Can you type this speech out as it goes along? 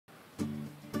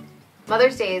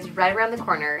Mother's Day is right around the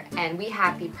corner, and we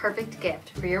have the perfect gift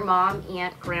for your mom,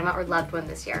 aunt, grandma, or loved one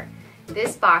this year.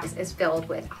 This box is filled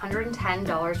with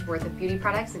 $110 worth of beauty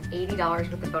products and $80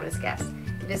 worth of bonus gifts.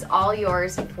 It is all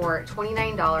yours for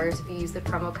 $29 if you use the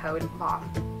promo code MOM.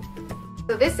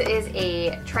 So this is a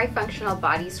trifunctional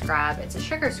body scrub. It's a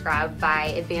sugar scrub by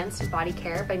Advanced Body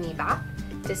Care by Me Bath.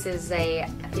 This is a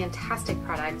fantastic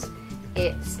product.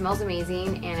 It smells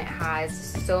amazing and it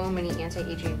has so many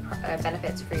anti-aging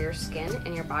benefits for your skin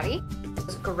and your body.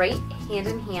 It's great hand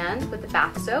in hand with the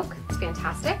bath soak. It's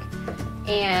fantastic.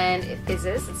 And it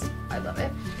fizzes. I love it.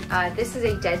 This is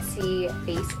a Dead Sea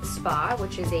Face Spa,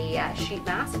 which is a sheet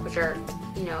mask, which are,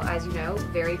 as you know,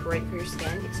 very great for your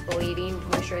skin, exfoliating,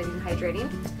 moisturizing,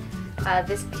 hydrating.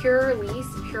 This Pure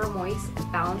Lisse Pure Moist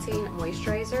Balancing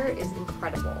Moisturizer is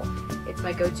incredible. It's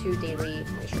my go-to daily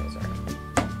moisturizer.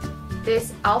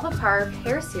 This ALFAPARF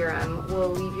hair serum will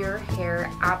leave your hair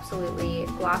absolutely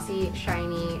glossy,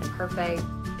 shiny, perfect.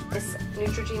 This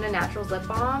Neutrogena Naturals Lip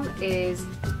Balm is,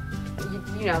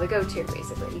 the go-to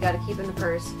basically. You gotta keep in the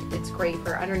purse. It's great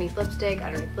for underneath lipstick,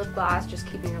 underneath lip gloss, just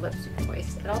keeping your lips super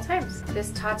moist at all times. This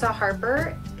Tata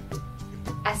Harper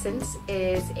Essence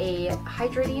is a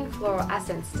hydrating floral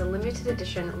essence. It's a limited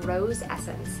edition rose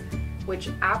essence, which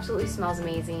absolutely smells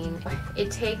amazing. It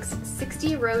takes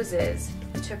 60 roses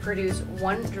to produce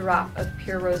 1 drop of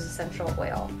pure rose essential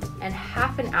oil, and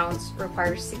half an ounce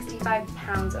requires 65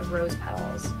 pounds of rose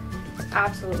petals.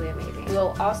 Absolutely amazing.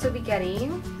 You'll also be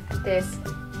getting this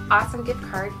awesome gift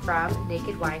card from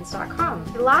nakedwines.com.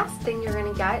 The last thing you're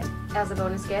gonna get as a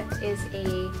bonus gift is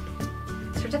a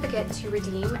certificate to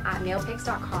redeem at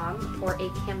nailpics.com for a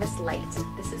canvas light.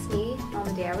 This is me on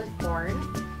the day I was born,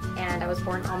 and I was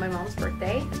born on my mom's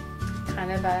birthday.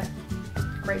 Kind of a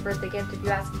great birthday gift if you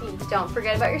ask me. Don't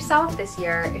forget about yourself this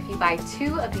year. If you buy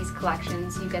 2 of these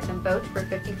collections, you get them both for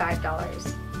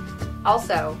 $55.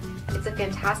 Also, it's a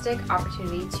fantastic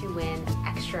opportunity to win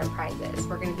extra prizes.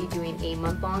 We're going to be doing a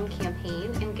month-long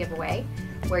campaign and giveaway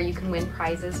where you can win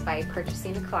prizes by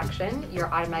purchasing a collection.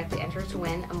 You're automatically entered to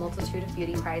win a multitude of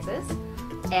beauty prizes.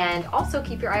 And also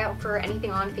keep your eye out for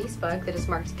anything on Facebook that is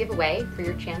marked giveaway for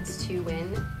your chance to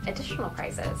win additional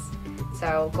prizes.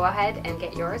 So go ahead and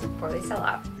get yours before they sell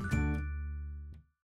out.